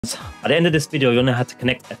At the end of this video, you'll know how to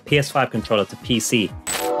connect a PS5 controller to PC.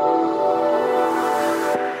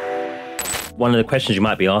 One of the questions you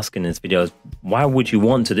might be asking in this video is, why would you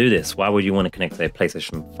want to do this? Why would you want to connect a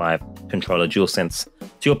PlayStation 5 controller DualSense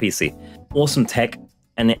to your PC? Awesome tech,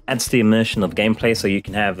 and it adds to the immersion of gameplay, so you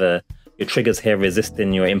can have your triggers here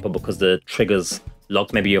resisting your input because the trigger's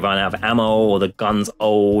locked. Maybe you've run out of ammo, or the gun's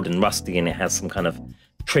old and rusty and it has some kind of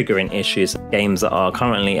triggering issues. Games that are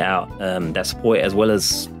currently out that support it, as well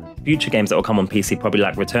as future games that will come on PC, probably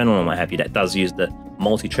like Returnal and what have you, that does use the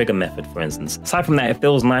multi-trigger method, for instance. Aside from that, it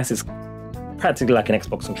feels nice. It's practically like an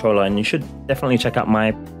Xbox controller, and you should definitely check out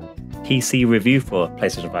my PC review for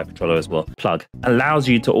PlayStation 5 controller as well. Plug allows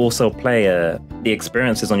you to also play the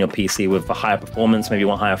experiences on your PC with a higher performance. Maybe you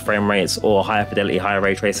want higher frame rates or higher fidelity, higher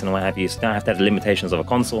ray tracing and what have you. So you don't have to have the limitations of a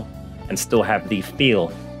console and still have the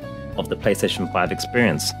feel of the PlayStation 5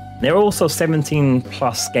 experience. There are also 17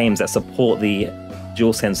 plus games that support the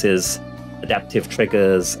DualSense's adaptive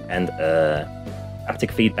triggers and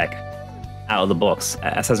haptic feedback out of the box.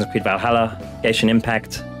 Assassin's Creed Valhalla, Genshin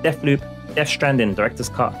Impact, Deathloop, Stranding, Director's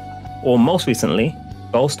Cut, or most recently,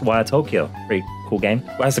 Ghostwire Tokyo. Pretty cool game.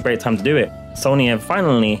 Well, that's a great time to do it. Sony have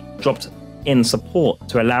finally dropped in support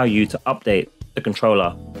to allow you to update the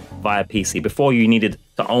controller via PC. Before, you needed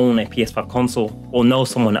to own a PS5 console or know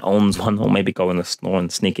someone that owns one, or maybe go in the store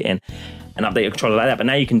and sneak it in and update your controller like that. But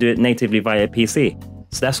now you can do it natively via PC.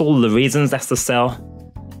 So that's all the reasons, that's the sell.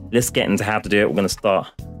 Let's get into how to do it. We're going to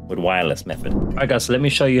start with wireless method. All right, guys, so let me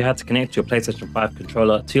show you how to connect your PlayStation 5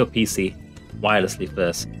 controller to your PC wirelessly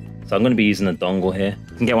first. So I'm going to be using a dongle here.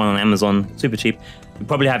 You can get one on Amazon, super cheap. You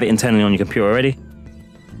probably have it internally on your computer already.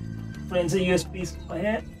 Put it into the USB slot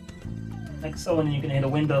here, like so, and then you can hear the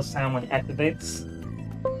Windows sound when it activates.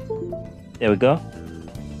 There we go.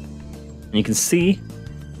 And you can see,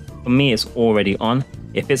 for me, it's already on.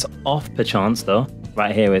 If it's off perchance though,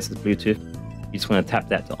 right here where it says Bluetooth, you just want to tap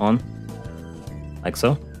that to on, like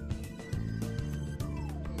so.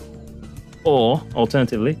 Or,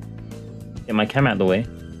 alternatively, get my camera out of the way,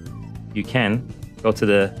 you can go to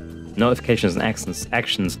the Notifications and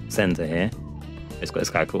Actions Center here. It's got this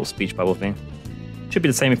kind of cool speech bubble thing. Should be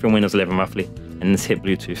the same if you're on Windows 11 roughly, and just hit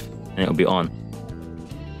Bluetooth, and it'll be on.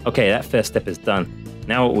 Okay, that first step is done.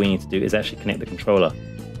 Now what we need to do is actually connect the controller.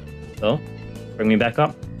 So, bring me back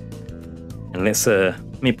up, and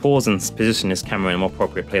let me pause and position this camera in a more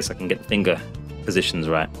appropriate place so I can get the finger positions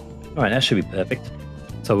right. All right, that should be perfect.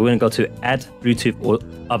 So we're going to go to Add Bluetooth or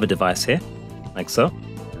Other Device here, like so.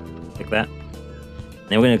 Click that.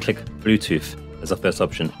 Then we're going to click Bluetooth as our first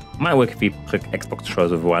option. It might work if you click Xbox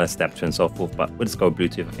controllers with a wireless adapter and so forth, but we'll just go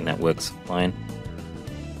Bluetooth. I think that works fine.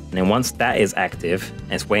 And then once that is active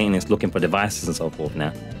and it's waiting, it's looking for devices and so forth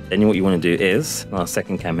now, then what you want to do is, our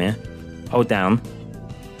second cam here, hold down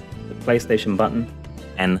the PlayStation button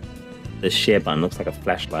and the share button. Looks like a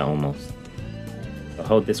flashlight almost. So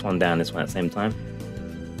hold this one down, this one at the same time,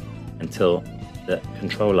 until the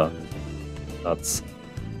controller starts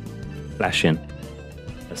flashing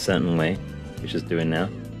a certain way, which it's doing now.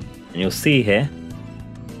 And you'll see here,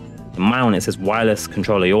 in my one it says wireless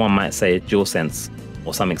controller. Your one might say DualSense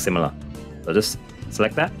or something similar. So just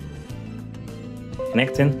select that,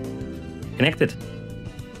 connected,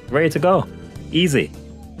 ready to go, easy.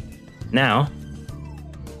 Now,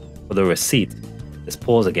 for the receipt, let's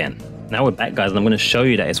pause again. Now we're back, guys, and I'm going to show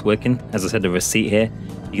you that it's working. As I said, the receipt here,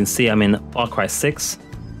 you can see I'm in Far Cry 6.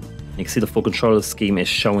 You can see the full controller scheme is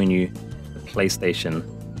showing you the PlayStation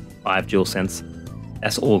 5 DualSense.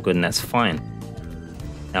 That's all good and that's fine.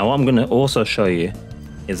 Now what I'm going to also show you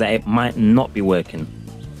is that it might not be working,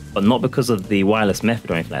 but not because of the wireless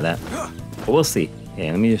method or anything like that. But we'll see.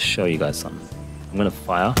 Here, let me just show you guys something. I'm going to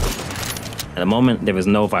fire. At the moment, there is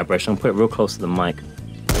no vibration. I'll put it real close to the mic.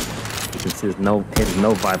 You can see there's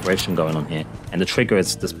no vibration going on here. And the trigger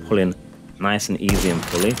is just pulling nice and easy and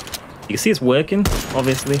fully. You can see it's working,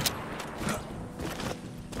 obviously.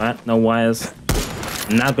 Right, no wires.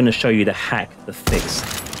 I'm now going to show you the hack, the fix,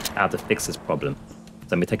 how to fix this problem. So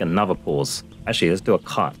let me take another pause. Actually, let's do a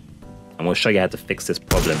cut. And we'll show you how to fix this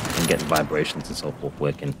problem and get the vibrations and so forth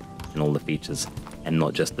working and all the features, and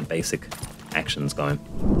not just the basic actions going.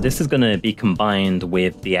 This is going to be combined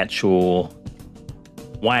with the actual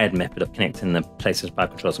wired method of connecting the PlayStation 5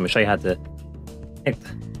 controller. So I'm going to show you how to connect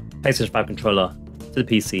PlayStation 5 controller to the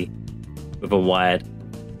PC with a wired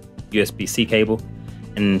USB-C cable.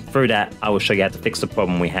 And through that, I will show you how to fix the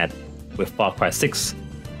problem we had with Far Cry 6,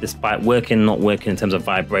 despite working, not working in terms of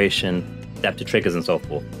vibration, adaptive triggers and so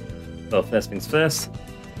forth. So first things first,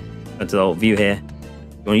 go to the old view here.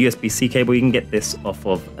 You want a USB-C cable, you can get this off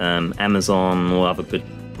of Amazon or other good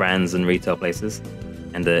brands and retail places.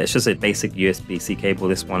 And it's just a basic USB-C cable.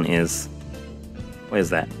 This one is, what is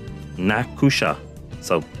that? Nakusha.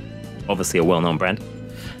 So obviously a well-known brand.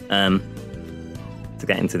 To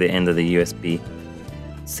get into the end of the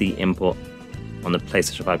USB-C input on the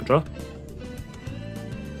PlayStation 5 controller.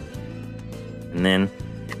 And then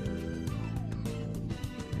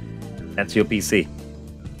that's your PC.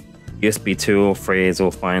 USB 2 or 3 is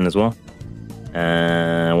all fine as well.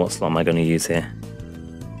 What slot am I going to use here?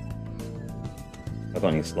 I've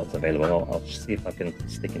got any slots available. I'll see if I can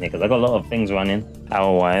stick in here because I've got a lot of things running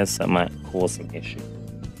power wires that might cause some issue.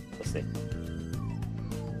 We'll see.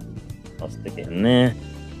 I'll stick it in there.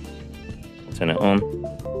 I'll turn it on.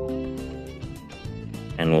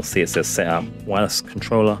 And we'll see it says SETUP wireless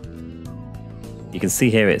controller. You can see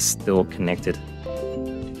here it's still connected.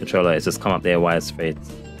 Controller, it's just come up there, wires free,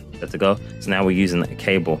 good to go. So now we're using a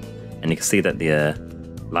cable, and you can see that the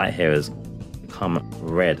light here has become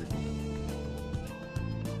red.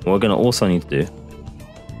 What we're going to also need to do,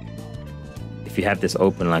 if you have this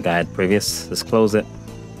open like I had previous, just close it.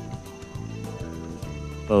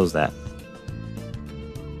 Close that.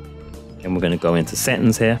 And we're going to go into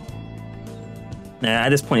settings here. Now at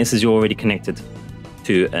this point, this is you're already connected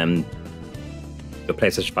to your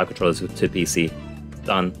PlayStation 5 controllers to PC.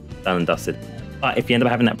 Done and dusted. But if you end up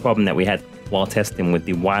having that problem that we had while testing with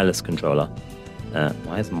the wireless controller,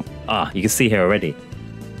 you can see here already.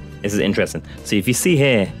 This is interesting. So if you see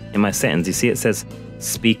here in my settings, you see it says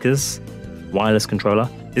speakers, wireless controller.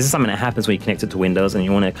 This is something that happens when you connect it to Windows and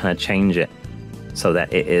you want to kind of change it so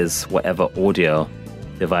that it is whatever audio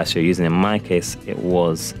device you're using. In my case, it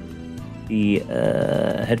was the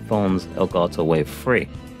headphones Elgato Wave 3.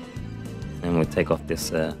 And we'll take off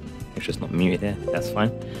this, it's just not muted there, that's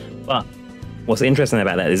fine. But what's interesting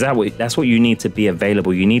about that is that's what you need to be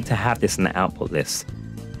available. You need to have this in the output list.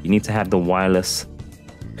 You need to have the wireless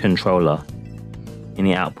controller in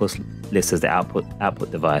the output list as the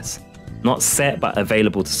output device. Not set, but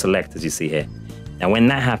available to select, as you see here. Now, when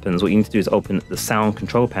that happens, what you need to do is open the sound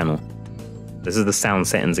control panel. This is the sound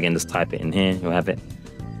settings. Again, just type it in here, you'll have it.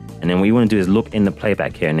 And then what you want to do is look in the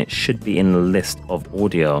playback here, and it should be in the list of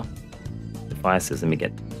audio devices. Let me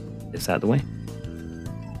get this out of the way.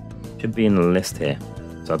 Should be in the list here.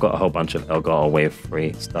 So I've got a whole bunch of Elgato Wave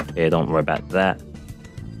 3 stuff here. Don't worry about that.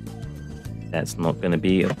 That's not going to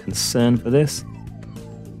be of concern for this.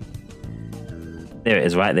 There it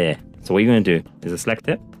is right there. So what you're going to do is select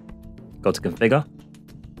it, go to configure,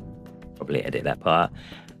 probably edit that part,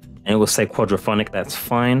 and it will say quadraphonic. That's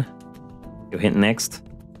fine. You'll hit next.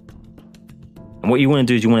 And what you want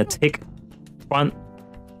to do is you want to tick front,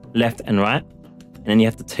 left, and right. And then you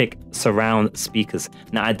have to tick surround speakers.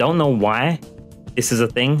 Now, I don't know why this is a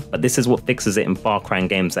thing, but this is what fixes it in Far Cry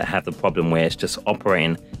games that have the problem where it's just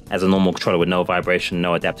operating as a normal controller with no vibration,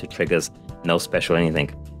 no adaptive triggers, no special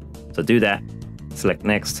anything. So do that, select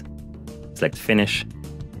next, select finish,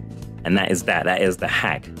 and that is the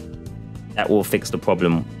hack. That will fix the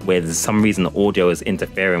problem where there's some reason the audio is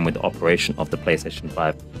interfering with the operation of the PlayStation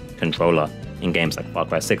 5 controller in games like Far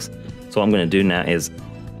Cry 6. So what I'm going to do now is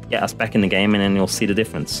get us back in the game, and then you'll see the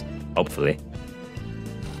difference, hopefully.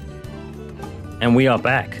 And we are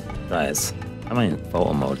back, guys. I'm in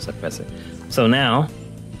photo mode, so I press it. So now,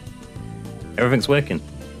 everything's working.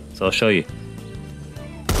 So I'll show you.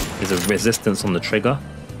 There's a resistance on the trigger.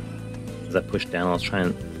 As I push down, I'll try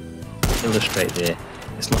and illustrate there.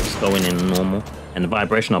 It's not just going in normal. And the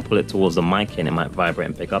vibration, I'll pull it towards the mic and it might vibrate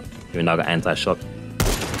and pick up, even though I got anti-shock.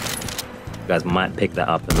 You guys might pick that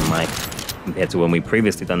up in the mic compared to when we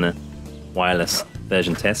previously done the wireless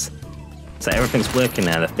version test. So everything's working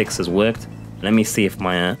now. The fix has worked. Let me see if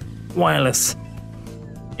my wireless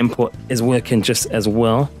input is working just as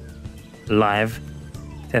well. Live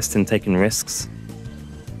testing, taking risks.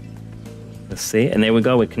 Let's see. And there we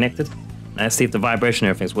go. We're connected. Now let's see if the vibration,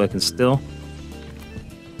 everything's working still.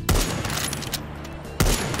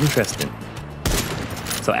 Interesting.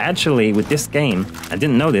 So actually, with this game, I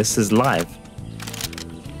didn't know this is live.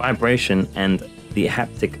 Vibration and the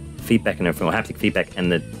haptic feedback and everything, or haptic feedback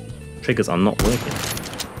and the triggers are not working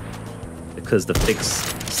because the fix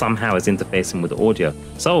somehow is interfacing with the audio.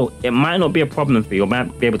 So it might not be a problem for you. You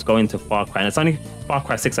might be able to go into Far Cry, and it's only Far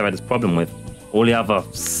Cry 6 I've had this problem with. All the other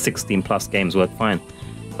 16 plus games work fine.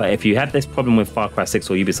 But if you had this problem with Far Cry 6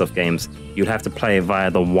 or Ubisoft games, you'd have to play via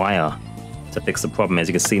the wire to fix the problem. As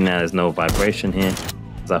you can see now, there's no vibration here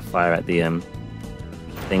as I fire at the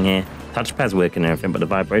thing here. Touchpad's working and everything, but the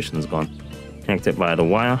vibration's gone. Connect it via the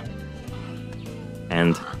wire,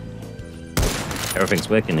 and everything's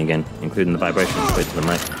working again, including the vibration straight to the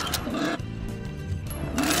mic.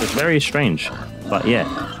 It's very strange, but yeah.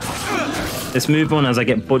 Let's move on as I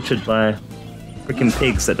get butchered by freaking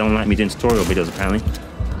pigs that don't like me doing tutorial videos apparently.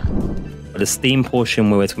 But the Steam portion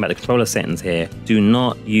where we're talking about the controller settings here, do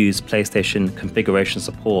not use PlayStation configuration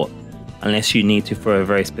support unless you need to for a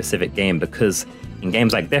very specific game, because in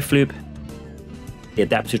games like Deathloop, the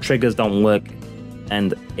adaptive triggers don't work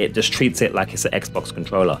and it just treats it like it's an Xbox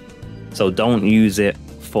controller. So don't use it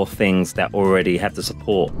for things that already have the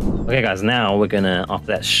support. Okay guys, now we're gonna, after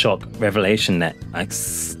that shock revelation that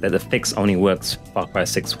the fix only works Far Cry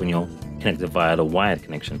 6 when you're connected via the wired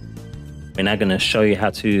connection, we're now gonna show you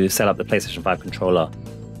how to set up the PlayStation 5 controller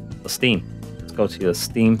for Steam. Let's go to your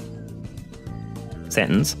Steam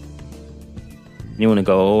settings. You wanna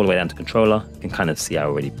go all the way down to controller. You can kind of see I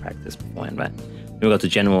already practiced beforehand, right? Then we'll go to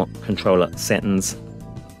general controller settings.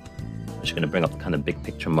 I'm just gonna bring up the kind of big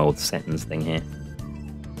picture mode settings thing here.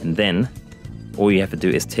 And then all you have to do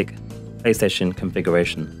is tick PlayStation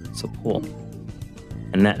configuration support.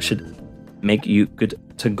 And that should make you good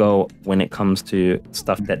to go when it comes to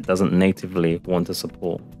stuff that doesn't natively want to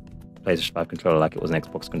support PlayStation 5 controller like it was an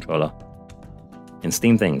Xbox controller. In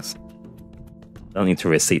Steam things, don't need to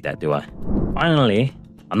reset that, do I? Finally,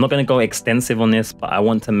 I'm not going to go extensive on this, but I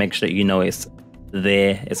want to make sure that you know it's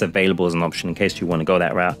there, it's available as an option in case you want to go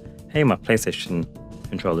that route. Hey, my PlayStation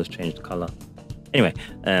controller's changed color. Anyway,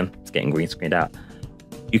 it's getting green screened out.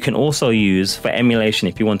 You can also use, for emulation,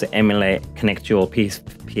 if you want to emulate, connect your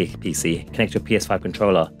PC, connect your PS5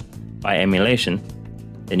 controller by emulation,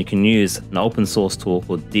 then you can use an open source tool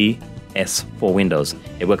called DS4 Windows.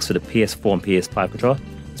 It works for the PS4 and PS5 controller.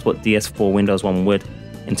 Let's put DS4 Windows, one word,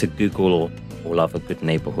 into Google or all other good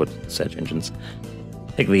neighborhood search engines.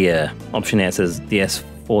 Pick the option there, it says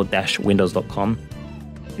ds4-windows.com.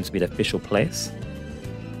 Seems to be the official place.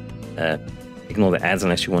 Ignore the ads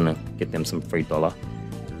unless you want to get them some free dollar.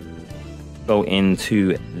 Go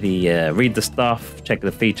into the read the stuff, check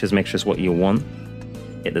the features, make sure it's what you want.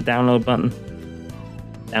 Hit the download button,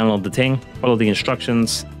 download the thing, follow the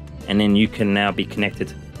instructions, and then you can now be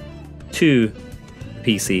connected to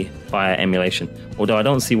PC via emulation. Although I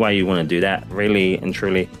don't see why you want to do that, really and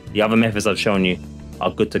truly. The other methods I've shown you are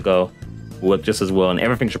good to go, work just as well, and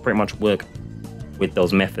everything should pretty much work with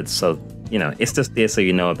those methods. So, you know, it's just there so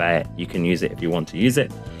you know about it. You can use it if you want to use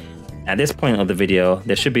it. At this point of the video,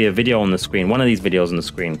 there should be a video on the screen. One of these videos on the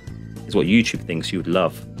screen is what YouTube thinks you would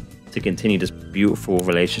love to continue this beautiful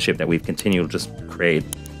relationship that we've continued to just create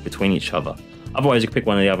between each other. Otherwise, you can pick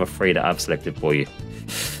one of the other three that I've selected for you.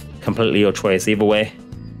 Completely your choice. Either way,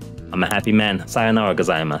 I'm a happy man. Sayonara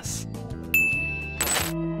gozaimasu.